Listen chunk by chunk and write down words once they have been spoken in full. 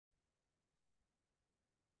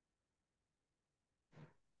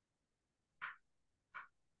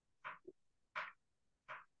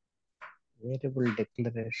Variable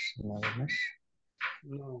declaration, Avinash.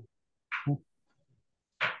 No.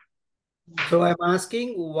 So I'm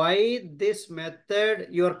asking why this method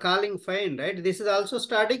you are calling find, right? This is also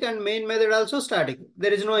static and main method also static.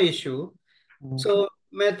 There is no issue. So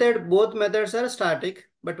both methods are static,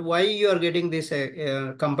 but why you are getting this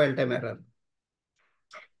compile time error?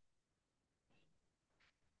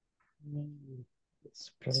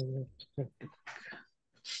 It's private static.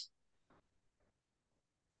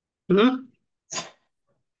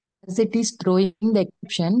 As it is throwing the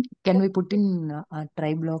exception, can we put in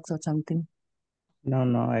try blocks or something?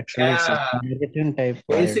 No, actually it's a Yeah. negative type.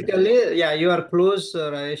 Basically, yeah, you are close,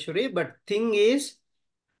 Rajeshwari, but thing is,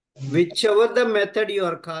 whichever the method you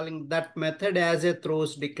are calling, that method has a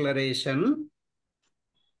throws declaration.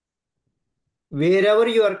 Wherever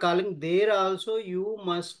you are calling, there also you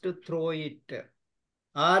must throw it,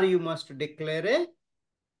 or you must declare a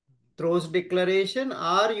throws declaration,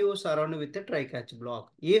 or you surround with a try catch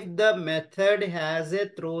block. If the method has a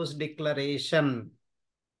throws declaration,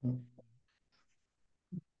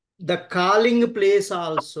 the calling place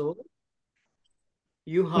also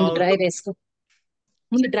you have Try to rescue.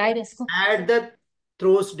 Try rescue. add the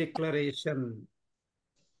throws declaration.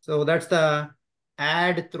 So that's the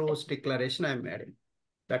add throws declaration I'm adding.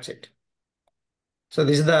 That's it. So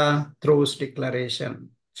this is the throws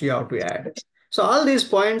declaration. So you have to add. So all these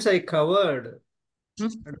points I covered. I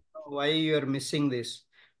don't know why you are missing this.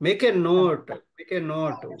 Make a note. Make a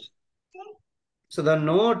note. So the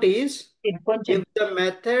note is, if the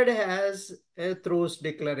method has a throws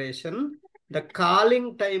declaration, the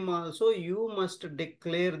calling time also you must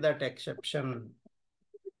declare that exception.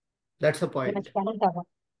 That's the point.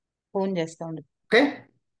 Okay.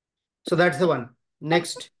 So that's the one.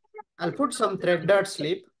 Next, I'll put some thread dot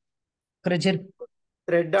sleep.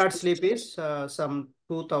 Thread dot sleep is some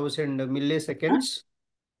 2000 milliseconds.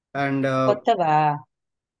 And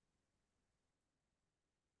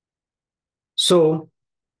so,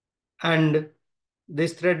 and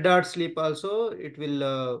this thread dot sleep also, it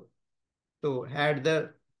will to add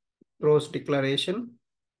the throws declaration.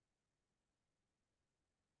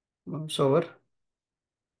 Mouse over.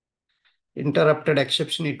 Interrupted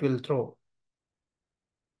exception it will throw.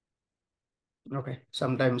 Okay,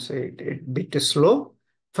 sometimes it bit is slow.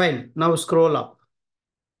 Fine. Now scroll up.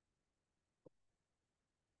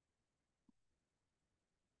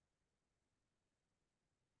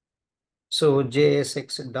 So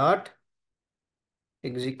JSX dot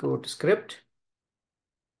execute script.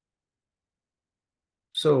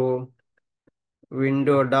 So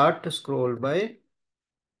window dot scroll by.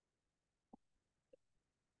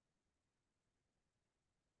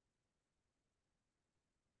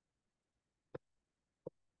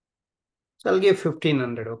 So I'll give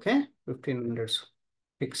 1500, okay? 1500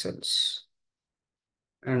 pixels.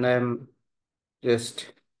 And I'm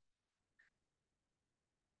just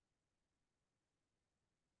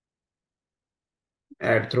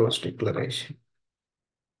add throws declaration.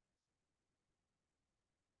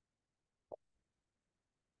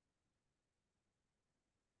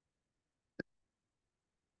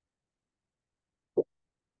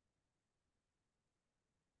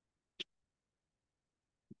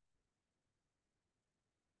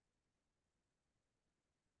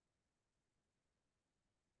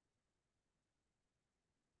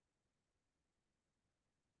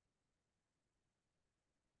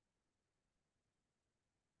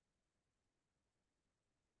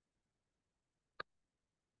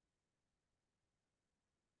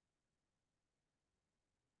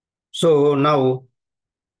 So now,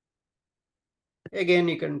 again,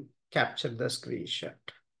 you can capture the screenshot.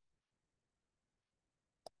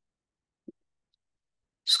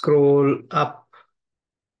 Scroll up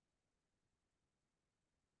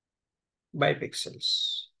by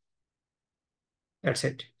pixels. That's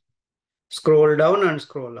it. Scroll down and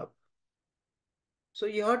scroll up. So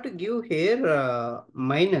you have to give here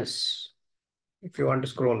minus if you want to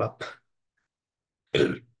scroll up.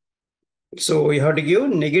 So you have to give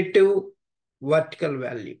negative vertical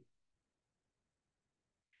value.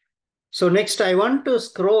 So next I want to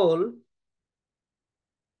scroll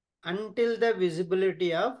until the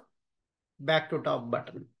visibility of back to top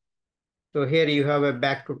button. So here you have a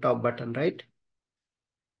back to top button, right?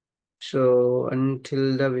 So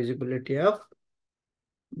until the visibility of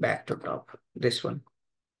back to top, this one.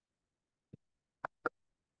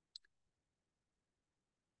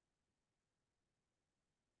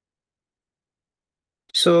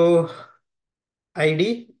 So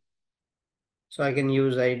ID, so I can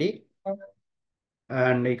use ID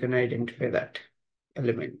and I can identify that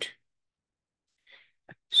element.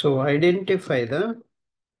 So identify the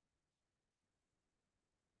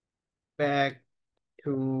back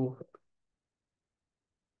to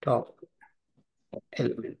top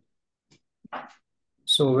element.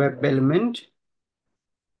 So web element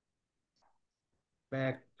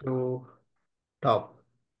back to top.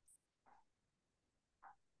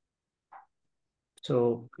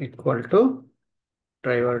 So equal to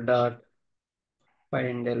driver dot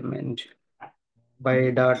find element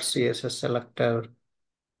by dot CSS selector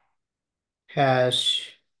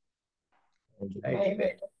hash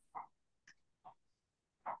ID.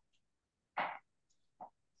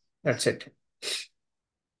 That's it.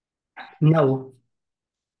 Now,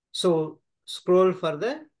 so scroll for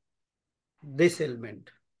this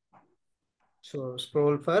element. So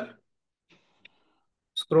scroll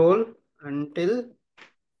until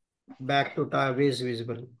back to top is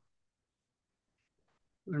visible.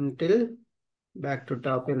 Until back to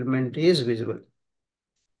top element is visible.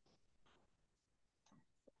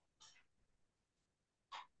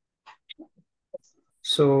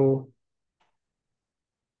 So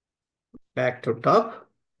back to top,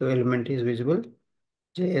 the element is visible.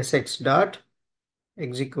 JSX dot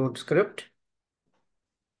execute script.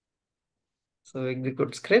 So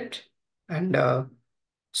execute script, and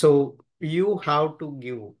so you have to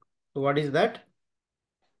give. So what is that?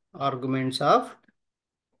 Arguments of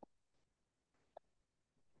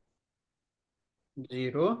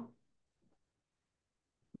 0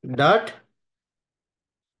 dot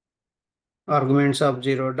arguments of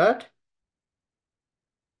 0 dot.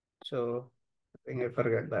 So I think I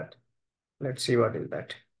forgot that. Let's see what is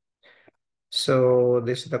that. So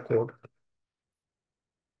this is the code.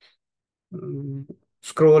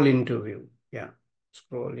 Scroll into view. Yeah,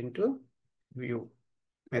 scroll into view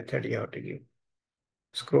method you have to give.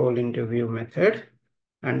 Scroll into view method,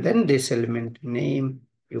 and then this element name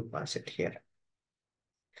you pass it here.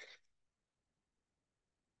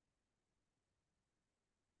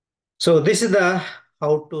 So this is the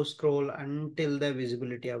how to scroll until the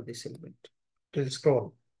visibility of this element. Till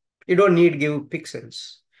scroll. You don't need give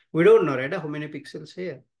pixels. We don't know, right? How many pixels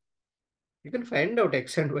here? You can find out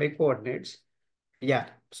X and Y coordinates. Yeah,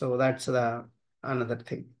 so that's the another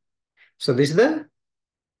thing. So this is the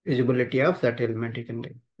visibility of that element you can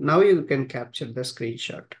do. Now you can capture the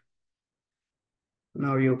screenshot.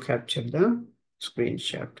 Now you capture the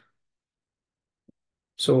screenshot.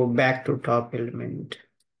 So back to top element.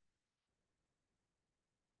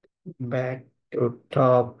 Back to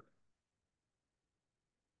top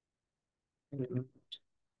element.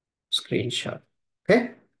 Screenshot.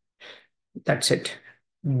 Okay, that's it.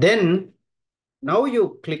 Then now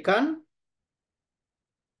you click on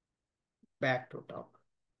back to top.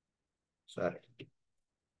 Sorry.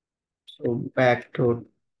 So back to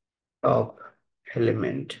top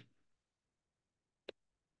element.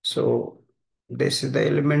 So this is the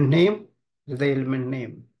element name. This is the element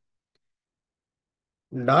name.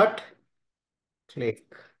 Dot click.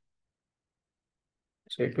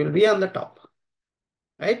 So it will be on the top,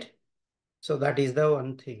 right? So that is the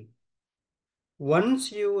one thing.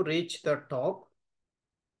 Once you reach the top,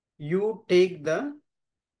 you take the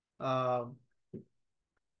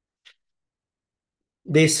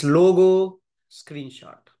this logo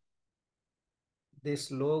screenshot.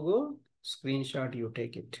 This logo screenshot, you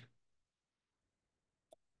take it.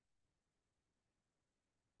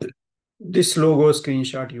 This logo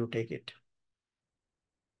screenshot, you take it.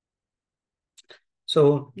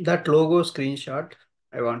 So that logo screenshot,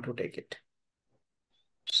 I want to take it.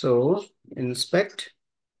 So inspect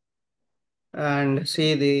and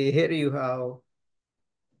see here you have,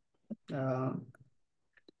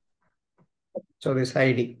 so this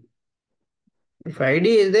ID. If ID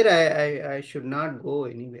is there, I should not go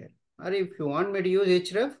anywhere. Or if you want me to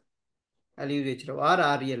use href, I'll use href or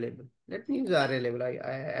RA label. Let me use RA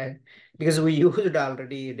label. Because we used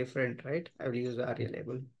already different, right? I will use RA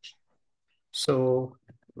label. So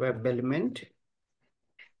web element,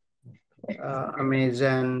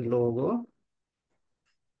 Amazon logo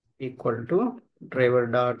equal to driver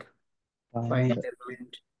dot find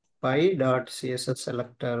element by dot CSS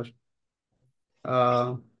selector.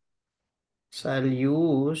 So I'll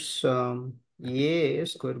use a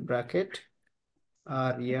square bracket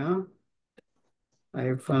aria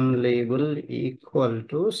hyphen label equal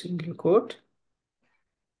to single quote.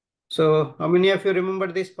 So how many of you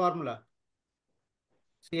remember this formula?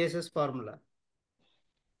 CSS formula.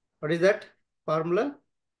 What is that formula?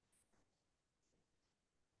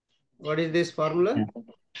 What is this formula?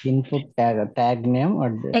 Input tag name or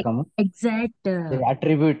the comma. Exact. The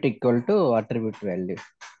attribute equal to attribute value.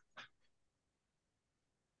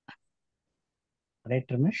 Right,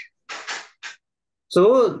 Ramesh?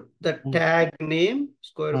 So the tag name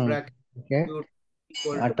square bracket Okay.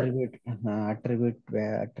 equal to attribute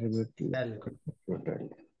value. value.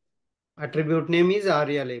 Attribute name is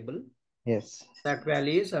ARIA label. Yes. That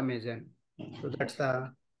value is Amazon.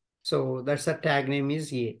 So that's the tag name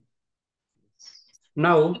is A.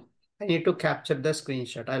 Now I need to capture the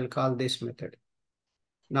screenshot. I'll call this method.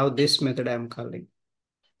 Now this method I'm calling.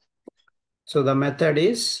 So the method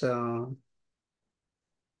is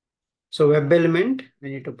so web element I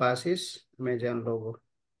need to pass is Amazon logo.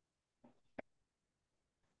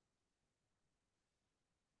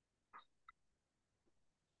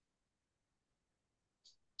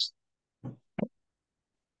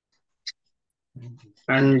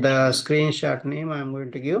 And the screenshot name I'm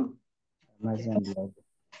going to give. Amazon logo.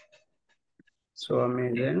 So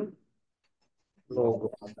Amazon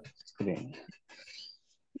logo. Screen.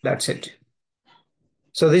 That's it.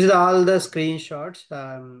 So these are all the screenshots.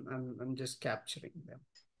 I'm just capturing them.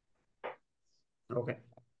 Okay.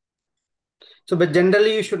 So, but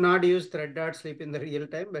generally you should not use thread.sleep in the real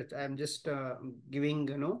time, but I'm just giving,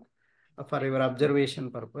 for your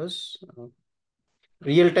observation purpose.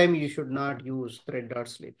 Real time, you should not use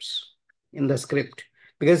thread.sleeps in the script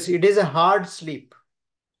because it is a hard sleep.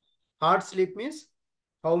 Hard sleep means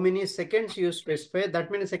how many seconds you specify, that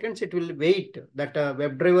many seconds it will wait, that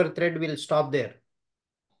WebDriver thread will stop there.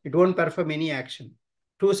 It won't perform any action.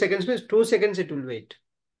 2 seconds means 2 seconds it will wait.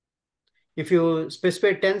 If you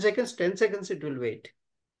specify 10 seconds, 10 seconds it will wait.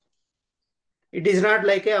 It is not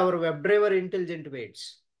like our WebDriver intelligent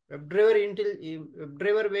waits.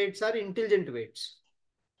 WebDriver waits are intelligent waits.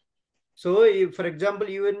 So if, for example,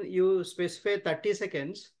 you specify 30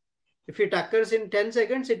 seconds, if it occurs in 10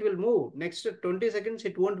 seconds, it will move. Next 20 seconds,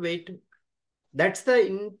 it won't wait. That's the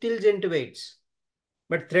intelligent waits.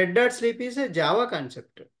 But thread.sleep is a Java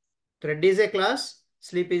concept. Thread is a class,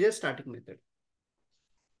 sleep is a static method.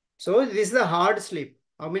 So this is the hard sleep.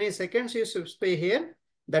 How many seconds you specify here?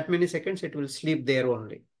 That many seconds it will sleep there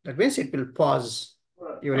only. That means it will pause.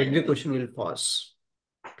 Your execution will pause.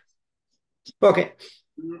 Okay.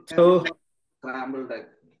 So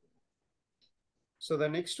the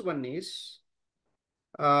next one is,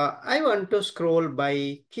 I want to scroll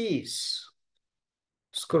by keys.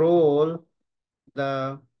 Scroll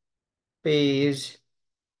the page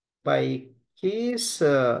by keys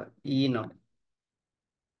now.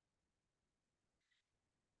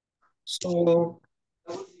 So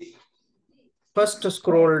first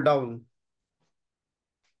scroll down.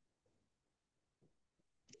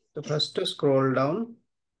 So first scroll down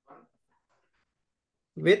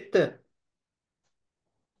with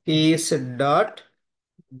keys dot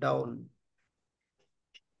down.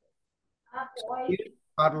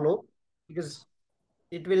 For loop, because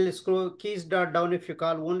it will scroll keys dot down. If you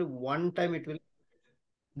call only one time, it will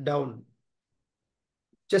down.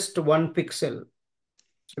 Just 1 pixel.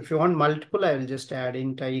 So if you want multiple, I will just add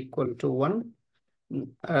int I equal to 1.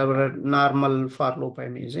 Our normal for loop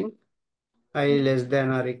I'm using. I less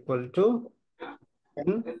than or equal to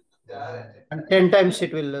 10. And 10 times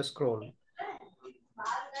it will scroll.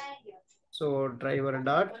 So driver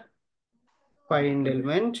dot find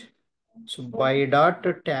element. So by dot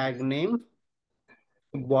tag name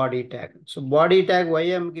body tag. So body tag why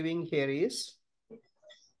I'm giving here is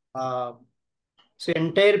so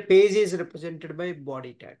entire page is represented by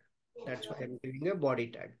body tag. That's why I'm giving a body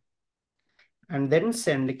tag. And then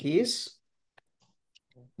send keys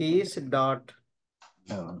dot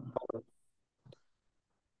Down.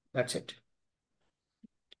 That's it.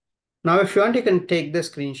 Now, if you want, you can take the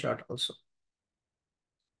screenshot also.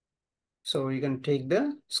 So you can take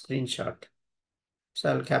the screenshot. So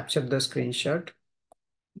I'll capture the screenshot.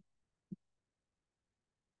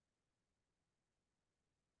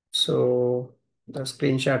 So the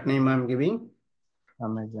screenshot name I'm giving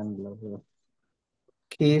Amazon logo.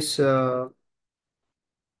 keys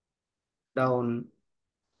down,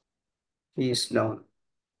 keys down.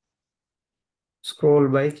 Scroll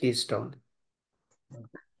by keys down.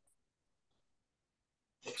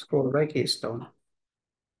 Scroll by keys down.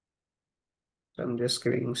 So I'm just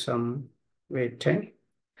giving some wait time.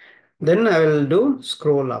 Then I will do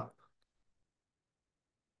scroll up.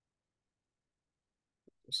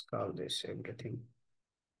 Just call this everything.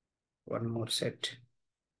 One more set.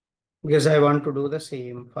 Because I want to do the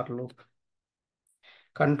same for loop.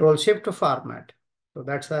 Control Shift format. So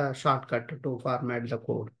that's a shortcut to format the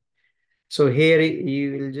code. So here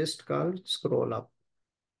you will just call scroll up.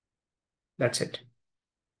 That's it.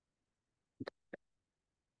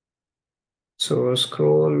 So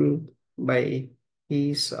scroll by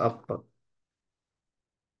keys up.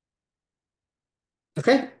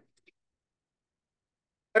 Okay.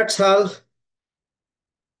 That's all.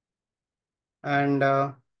 And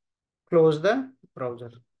close the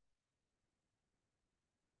browser.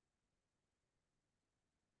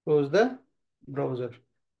 Close the browser.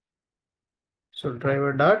 So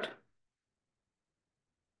driver dot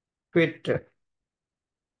quit.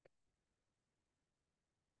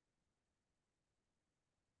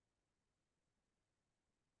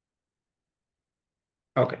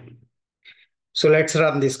 Okay. So let's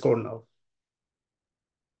run this code now.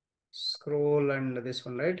 Scroll and this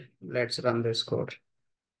one, right? Let's run this code.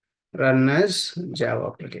 Run as Java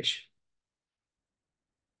application.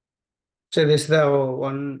 So this is the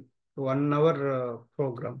 1 hour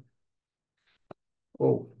program.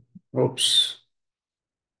 Oh, oops.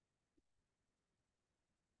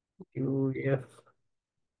 UF,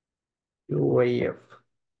 UIF,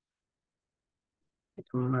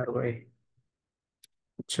 MRY.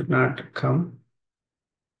 It should not come.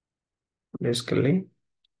 Basically,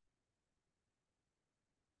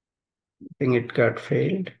 I think it got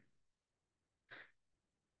failed.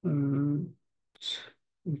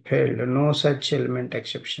 Failed. No such element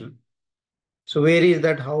exception. So where is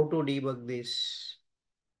that? How to debug this?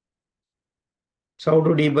 So how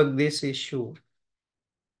to debug this issue?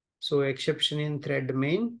 So exception in thread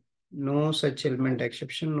main, no such element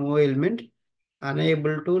exception, no element,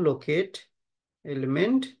 unable to locate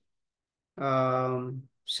element,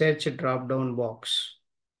 search drop down box.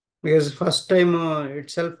 Because first time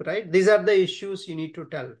itself, right? These are the issues you need to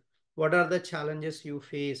tell. What are the challenges you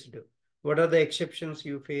faced? What are the exceptions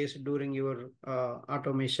you faced during your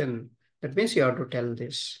automation? That means you have to tell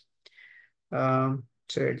this. So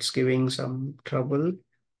it's giving some trouble.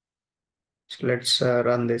 So let's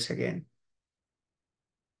run this again.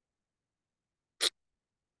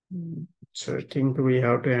 So I think we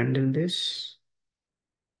have to handle this.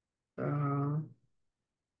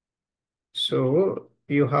 So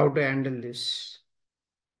you have to handle this.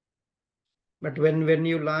 But when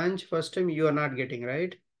you launch first time, you are not getting,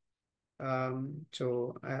 right?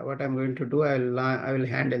 So what I'm going to do, I will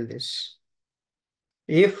handle this.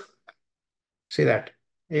 If, see that,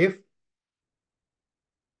 if,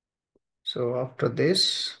 so after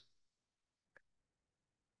this,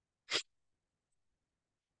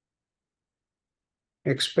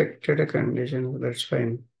 expected a condition, that's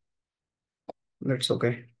fine. That's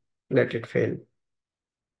okay. Let it fail.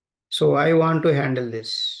 So I want to handle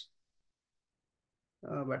this.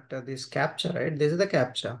 But this captcha, right? This is the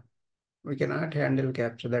captcha. We cannot handle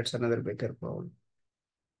captcha. That's another bigger problem.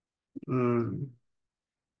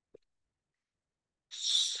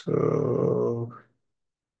 So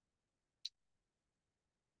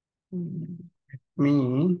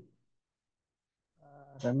me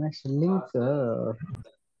Ramesh, link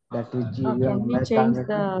that which you Can we change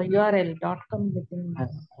the URL .com within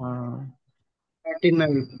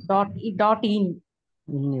dot in?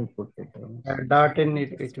 you put it. dot in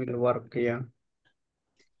it will work. Yeah,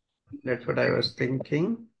 that's what I was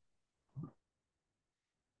thinking.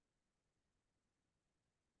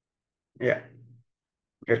 Yeah,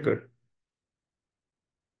 we're good.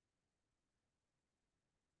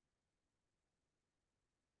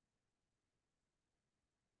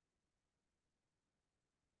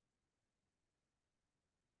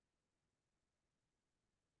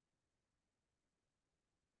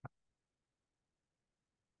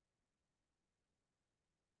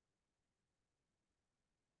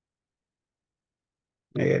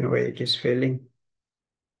 Again, why it is failing?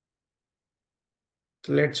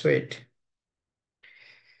 Let's wait.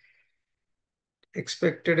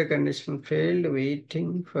 Expected condition failed,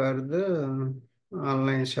 waiting for the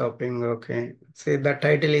online shopping. Okay. See, the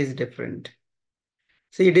title is different.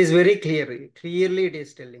 See, it is very clear. Clearly, it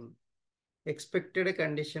is telling expected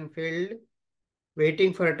condition failed,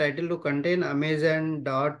 waiting for a title to contain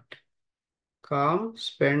Amazon.com,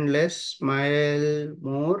 spend less, smile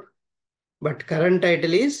more. But current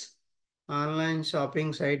title is online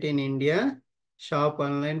shopping site in India, shop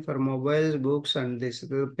online for mobiles, books, and this.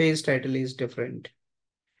 The page title is different.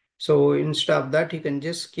 So instead of that, you can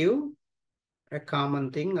just give a common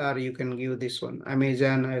thing, or you can give this one,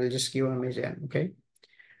 Amazon. I will just give Amazon. Okay.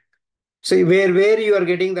 See where you are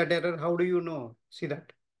getting that error. How do you know? See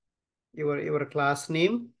that your class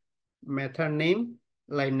name, method name,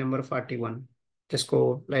 line number 41. Just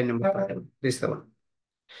go line number 41. This is the one.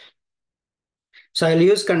 So I'll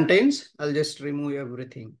use contains. I'll just remove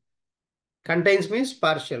everything. Contains means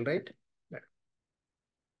partial, right?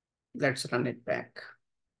 Let's run it back.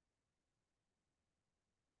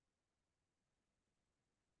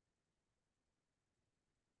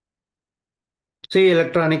 See,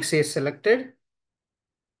 electronics is selected.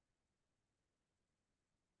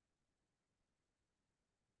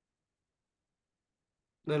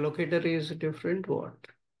 The locator is different. What?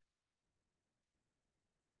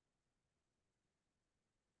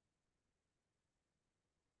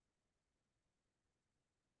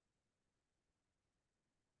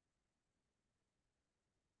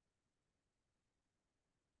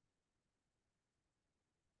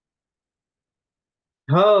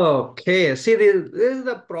 Okay, see, this is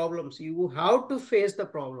the problems. You have to face the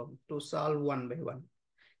problem to solve one by one.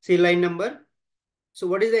 See line number. So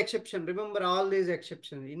what is the exception? Remember all these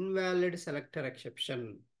exceptions. Invalid selector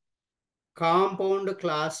exception. Compound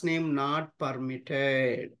class name not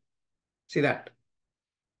permitted. See that.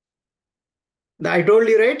 I told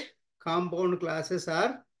you, right? Compound classes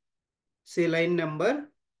are, see line number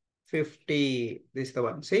 50. This is the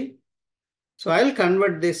one, see? So I'll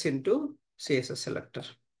convert this into CSS selector.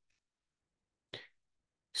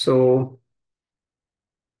 So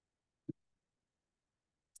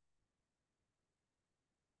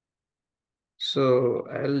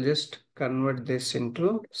I'll just convert this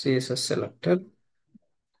into CSS selector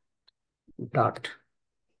dot.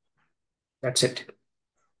 That's it.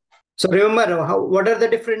 So remember what are the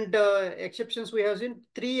different exceptions we have seen?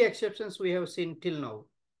 3 exceptions we have seen till now.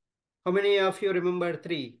 How many of you remember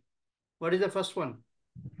 3? What is the first one?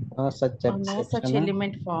 No such No such exception.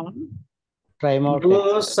 element found. Time out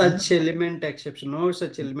No exception. such element exception. No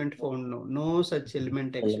such element found. No such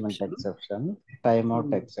element exception. Exception. Timeout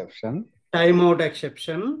Hmm. exception. Timeout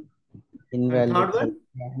exception. And third one?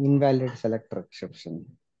 Invalid selector exception.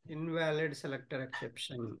 Invalid selector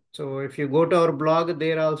exception. So if you go to our blog,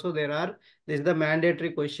 there also there are, this is the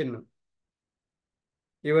mandatory question.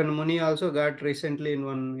 Even Muni also got recently in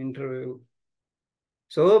one interview.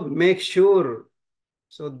 So make sure.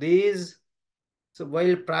 So these, so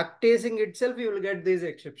while practicing itself, you will get these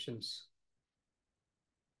exceptions.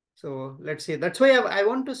 So let's see. That's why I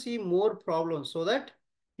want to see more problems so that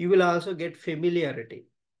you will also get familiarity.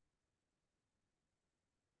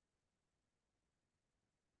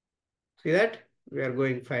 See that? We are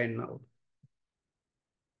going fine now.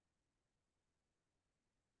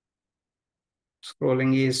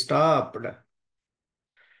 Scrolling is stopped.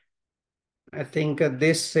 I think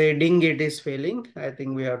this shading it is failing. I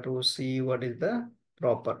think we have to see what is the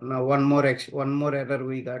proper. Now one more error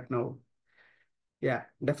we got now. Yeah,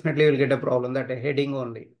 definitely we'll get a problem that a heading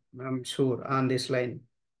only. I'm sure on this line.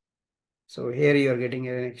 So here you are getting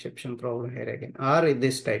an exception problem here again. Or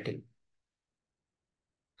this title.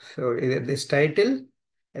 So either this title,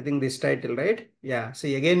 I think this title, right? Yeah.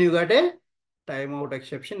 See again you got a timeout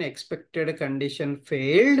exception. Expected condition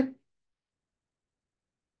failed.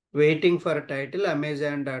 Waiting for a title,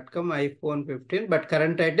 Amazon.com, iPhone 15, but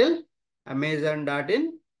current title,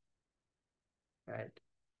 Amazon.in. Right.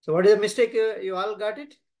 So what is the mistake? You all got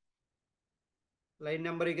it? Line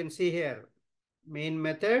number you can see here. Main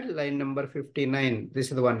method, line number 59. This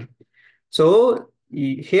is the one. So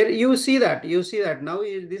here you see that. Now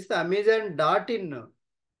this is the Amazon.in,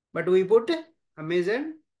 but we put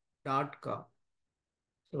Amazon.com.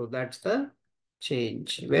 So that's the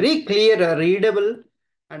change. Very clear, readable,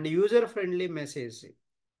 and user-friendly message.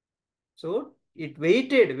 So it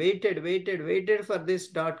waited for this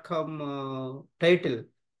 .com title,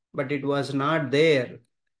 but it was not there.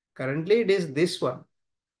 Currently, it is this one.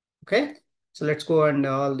 Okay. So let's go and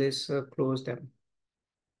all this close them.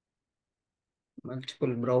 Multiple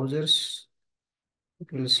browsers.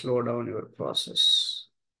 It will slow down your process.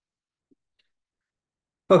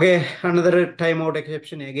 Okay, another timeout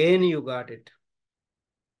exception. Again, you got it.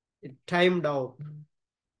 It timed out.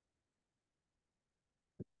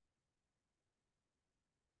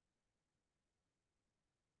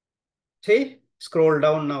 See, scroll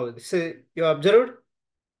down now. See, you observed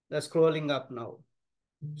the scrolling up now.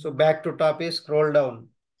 So back to top is scroll down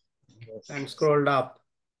and scrolled up.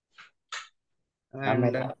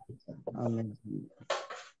 And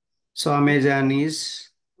so Amazon is,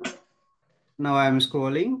 now I'm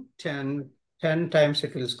scrolling 10 times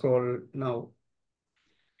it will scroll now.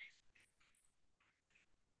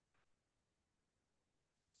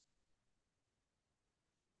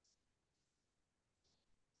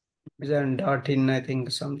 Amazon.in, I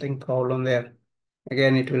think something problem there.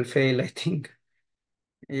 Again, it will fail, I think.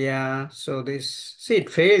 Yeah, so this, see, it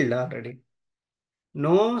failed already.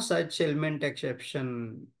 No such element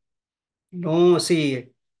exception. No, see,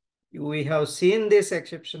 we have seen this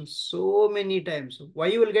exception so many times. Why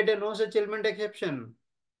you will get a no such element exception?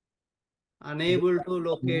 Unable to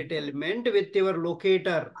locate element with your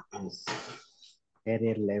locator.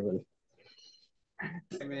 Area level.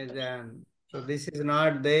 Amazon. So this is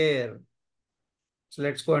not there. So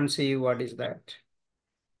let's go and see what is that.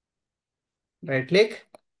 Right click,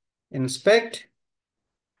 inspect.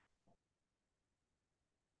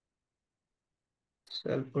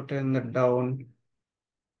 So I'll put in the down.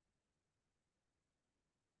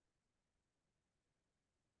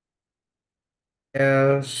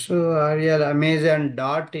 So Arial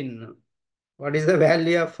Amazon.in. What is the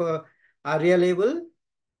value of Aria label?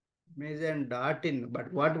 Amazon.in.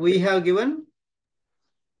 But what we have given?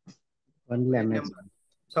 Only line Amazon. number.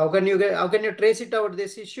 So how can you trace it out,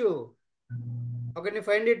 this issue? How can you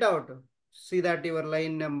find it out? See that your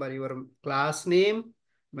line number, your class name,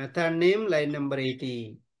 method name, line number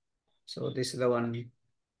 80. So this is the one.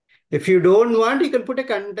 If you don't want, you can put a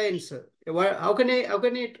contains. How can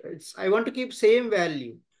I want to keep same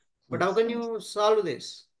value, but how can you solve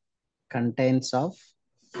this? Contains of.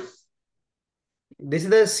 This is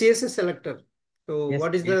the CSS selector. So Yes,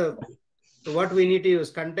 what is what we need to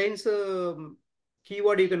use? Contains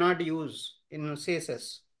keyword you cannot use in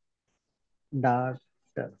CSS. dot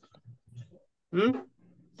Hmm?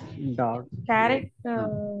 dot. Caret.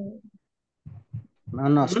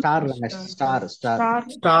 No, star, Star. star.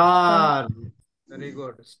 Star. Very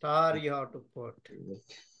good. Star you have to put.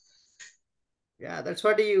 Yeah, that's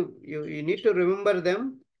what you need to remember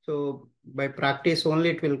them. So by practice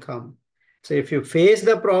only it will come. So if you face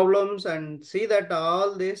the problems and see that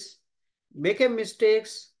all this, make a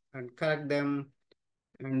mistakes and correct them,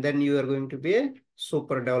 and then you are going to be a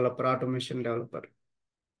super developer, automation developer.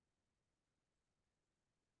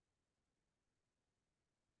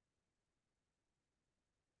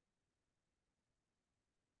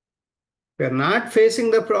 If you're not facing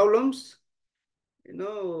the problems,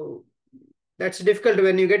 that's difficult.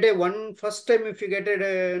 When you get first time, if you get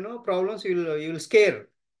problems, you'll scare.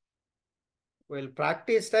 Well,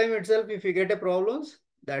 practice time itself, if you get a problems,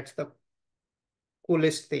 that's the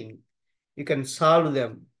coolest thing. You can solve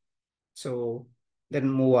them. So then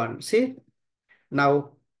move on. See,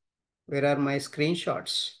 now where are my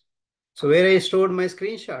screenshots? So where I stored my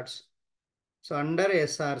screenshots? So under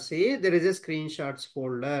SRC, there is a screenshots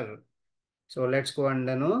folder. So let's go and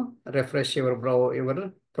refresh your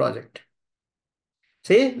project.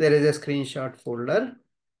 See, there is a screenshot folder.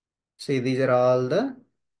 See, these are all the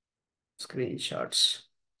screenshots.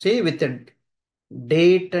 See, with the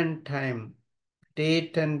date and time.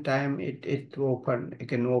 Date and time, it open. You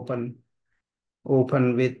can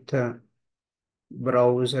open with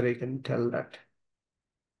browser. You can tell that.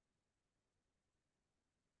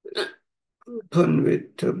 Open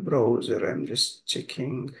with the browser. I'm just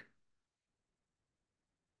checking.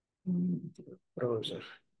 Browser.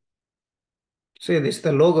 See, this is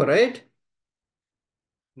the logo, right?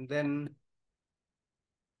 And then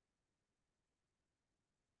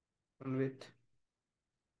with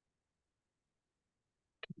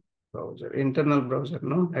browser, internal browser.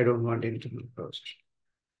 No, I don't want internal browser.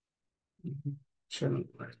 Shouldn't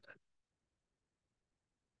like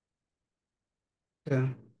that. Yeah.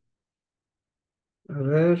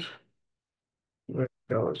 Where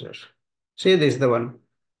browser? See, this is the one.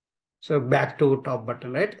 So back to top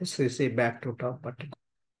button, right? So you see back to top button.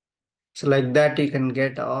 So like that, you can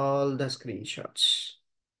get all the screenshots.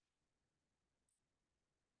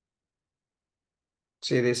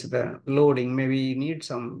 See, this is the loading. Maybe you need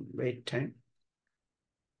some wait time.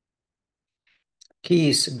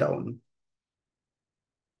 Keys down.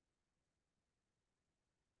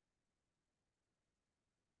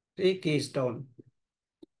 See, keys down.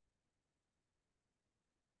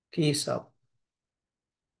 Keys up.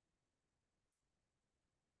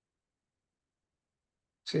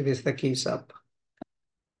 See, this is the keys up.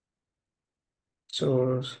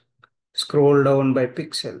 So scroll down by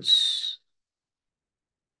pixels.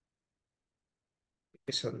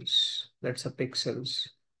 Pixels. That's the pixels.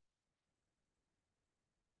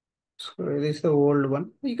 So this is the old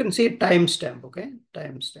one. You can see timestamp, okay?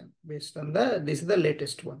 Timestamp based on this is the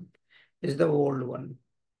latest one. This is the old one.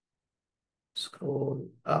 Scroll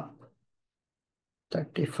up.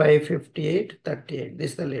 35, 58, 38.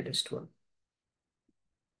 This is the latest one.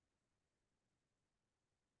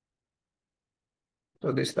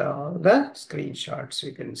 So this is all the screenshots.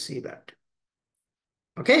 You can see that.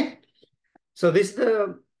 Okay. So this is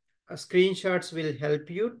the screenshots will help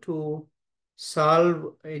you to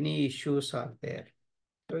solve any issues are there.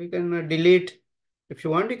 So you can delete, if you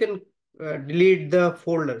want, you can delete the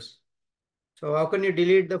folders. So how can you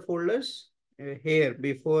delete the folders? Here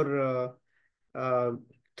before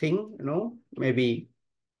thing, maybe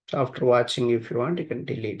after watching, if you want, you can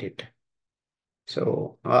delete it.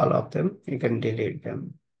 So all of them, you can delete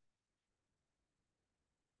them.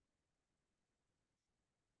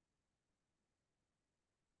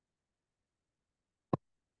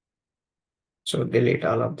 So delete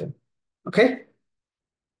all of them. Okay.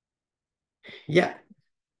 Yeah.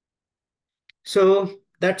 So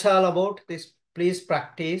that's all about this. Please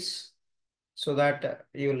practice so that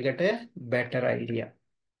you will get a better idea.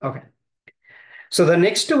 Okay. So the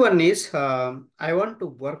next one is I want to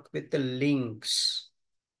work with the links.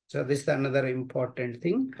 So this is another important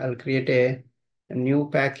thing. I'll create a new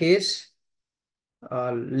package,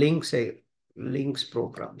 links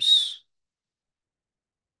programs.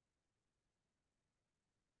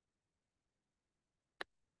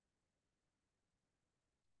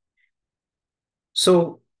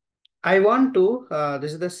 So I want to,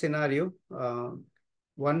 this is the scenario,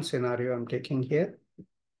 one scenario I'm taking here.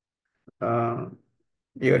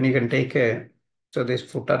 Even you can take so this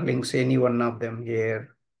footer links, any one of them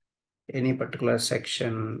here, any particular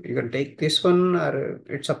section. You can take this one or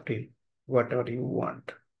it's up to you, whatever you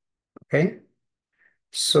want. Okay.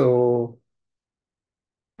 So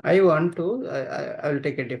I want to, I will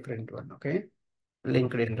take a different one. Okay.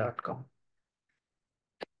 LinkedIn.com.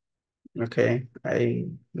 Okay. I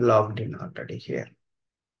logged in already here.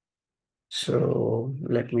 So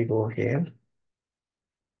let me go here.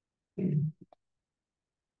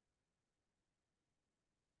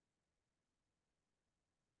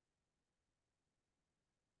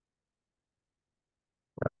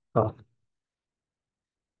 Oh.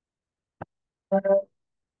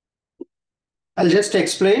 I'll just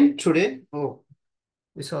explain today. Oh,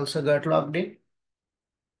 this also got logged in.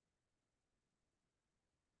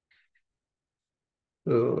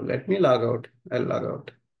 So let me log out. I'll log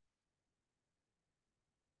out.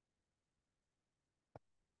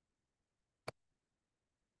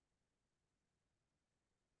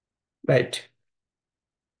 Right.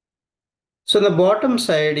 So the bottom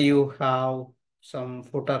side, you have some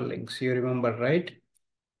footer links. You remember, right?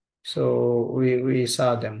 So we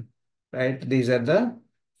saw them, right? These are the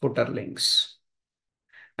footer links.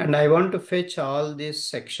 And I want to fetch all these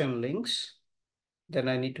section links. Then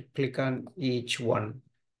I need to click on each one.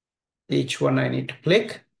 Each one I need to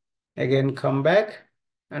click. Again, come back.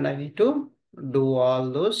 And I need to do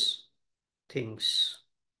all those things.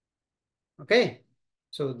 Okay.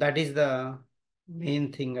 So that is the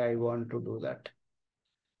main thing I want to do that.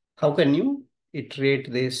 How can you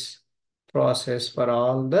iterate this process for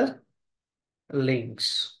all the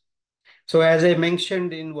links? So as I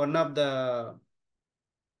mentioned in one of the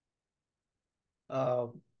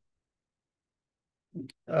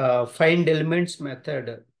find elements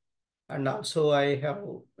method, and also I have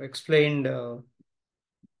explained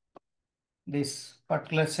this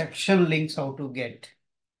particular section links how to get.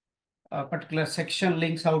 Particular section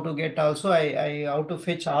links how to get also, I how to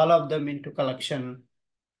fetch all of them into collection.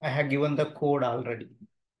 I have given the code already.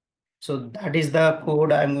 So that is the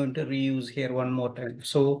code I'm going to reuse here one more time.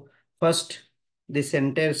 So first, this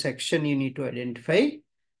entire section you need to identify.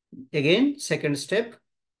 Again, second step,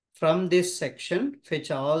 from this section,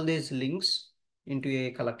 fetch all these links into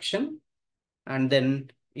a collection and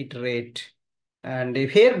then iterate. And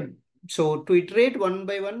if here, so to iterate one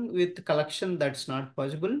by one with collection, that's not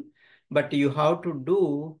possible, but you have to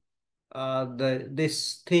do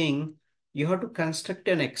this thing, you have to construct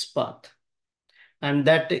an XPath. And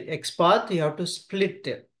that XPath you have to split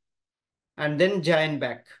it and then join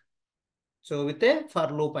back. So with a for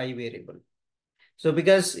loop I variable. So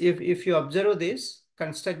because if you observe this,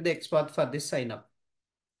 construct the XPath for this sign up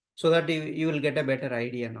so that you will get a better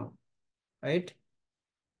idea now, right?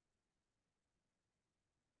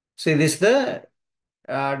 See this the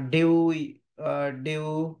div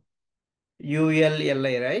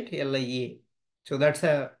ULLI, right? LIA. So that's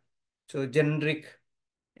a generic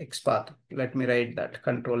XPath. Let me write that.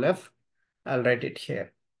 Control F. I'll write it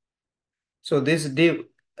here. So this div,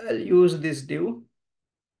 I'll use this div.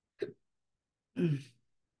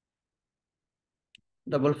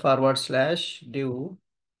 /div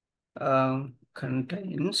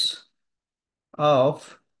contains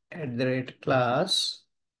of @class,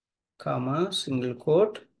 comma, single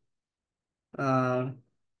quote.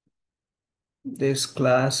 This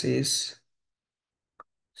class is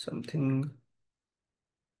something.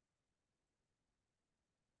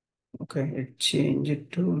 Okay, it changed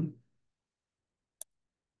it to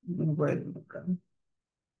mobile program.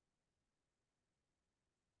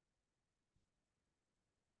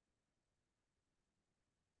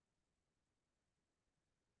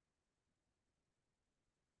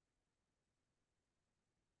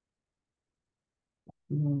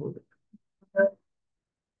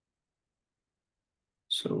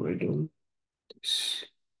 So we do this.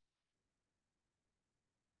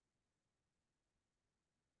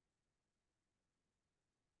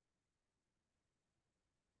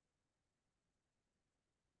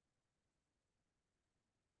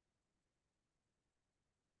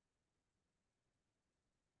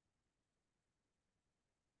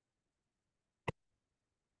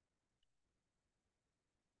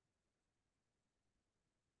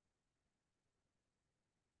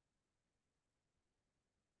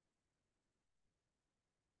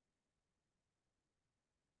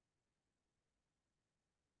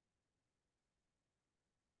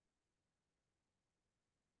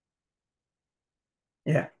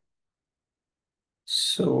 Yeah.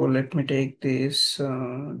 So let me take this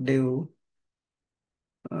div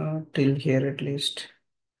till here at least.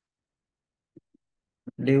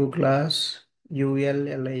 Div class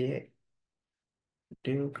ULLIA.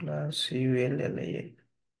 Div class ULLIA.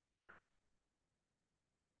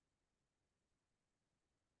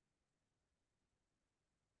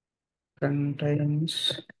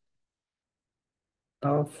 Contains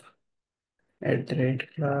of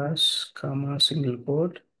 @class, comma, single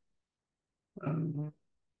quote.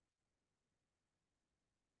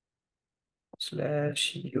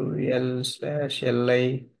 Slash UL slash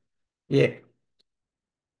LI. Yeah.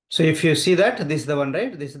 So if you see that, this is the one,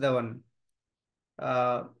 right? This is the one.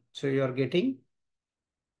 So you are getting,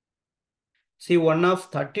 see, 1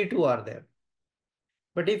 of 32 are there.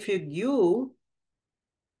 But if you give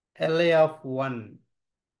LI of 1,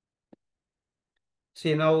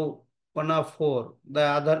 see now 1 of 4, the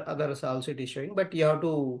others also it is showing, but you have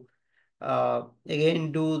to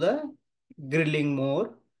again do the grilling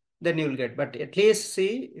more, then you will get. But at least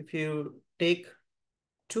see, if you take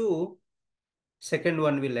 2, second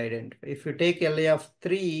one will identify. If you take LI of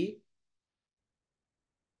 3,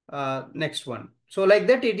 next one. So like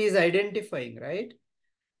that it is identifying, right?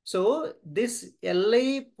 So this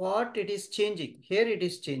LI part, it is changing. Here it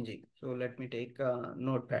is changing. So let me take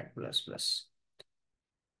Notepad++.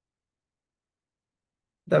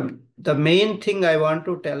 The main thing I want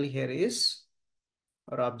to tell here is,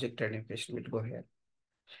 or object identification will go here.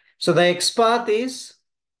 So the XPath is,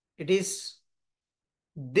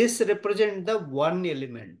 this represent the one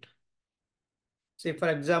element. Say for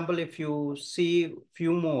example, if you see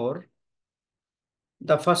few more,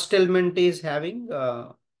 the first element is having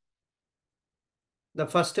 1.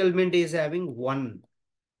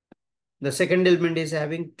 The second element is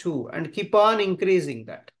having 2, and keep on increasing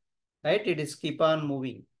that, right? It is keep on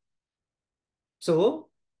moving. So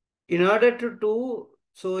in order to do,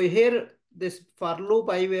 so here this for loop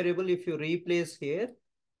I variable, if you replace here,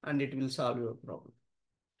 and it will solve your problem.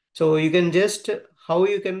 So you can just, how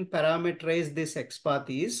you can parameterize this XPath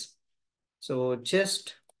is, so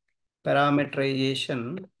just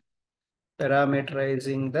parameterizing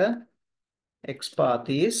the XPath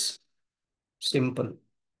is simple.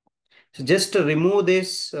 So just to remove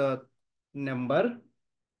this number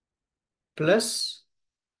plus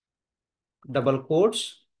double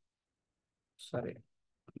quotes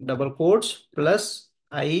plus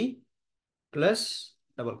I plus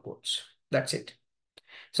double quotes. That's it.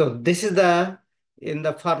 So this is in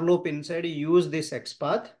the for loop inside, you use this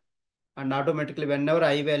XPath, and automatically whenever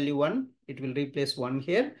I value 1, it will replace 1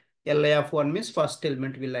 here. LI of 1 means first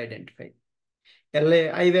element will identify.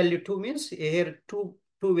 I value 2 means here 2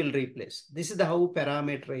 will replace. This is how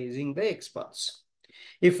parameterizing the XPaths.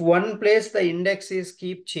 If one place the index is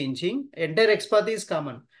keep changing, entire XPath is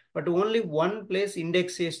common, but only one place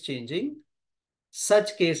index is changing.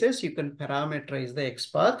 Such cases you can parameterize the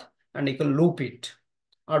XPath and you can loop it.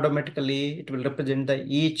 Automatically it will represent the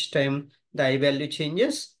each time the I value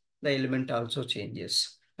changes, the element also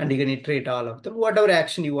changes. And you can iterate all of them. Whatever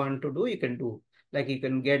action you want to do, you can do. Like you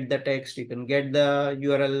can get the text, you can get the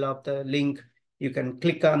URL of the link, you can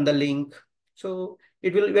click on the link. So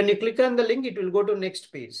it will, when you click on the link, it will go to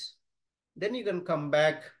next page. Then you can come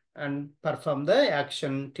back and perform the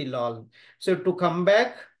action till all. So to come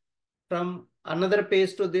back from another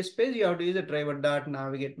page to this page, you have to use a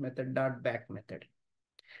driver.navigate method .back method.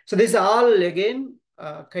 So this all again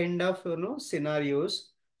kind of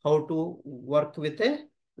scenarios how to work with a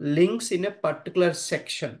links in a particular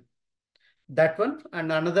section. That one,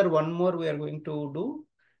 and another one more we are going to do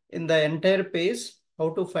in the entire page, how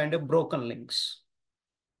to find a broken links.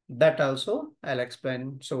 That also I'll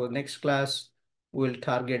explain. So next class we'll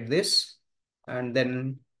target this, and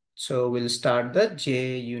then so we'll start the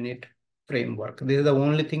JUnit framework. This is the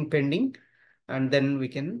only thing pending, and then we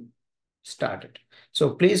can start it.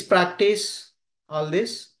 So please practice all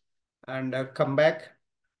this and come back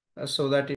so that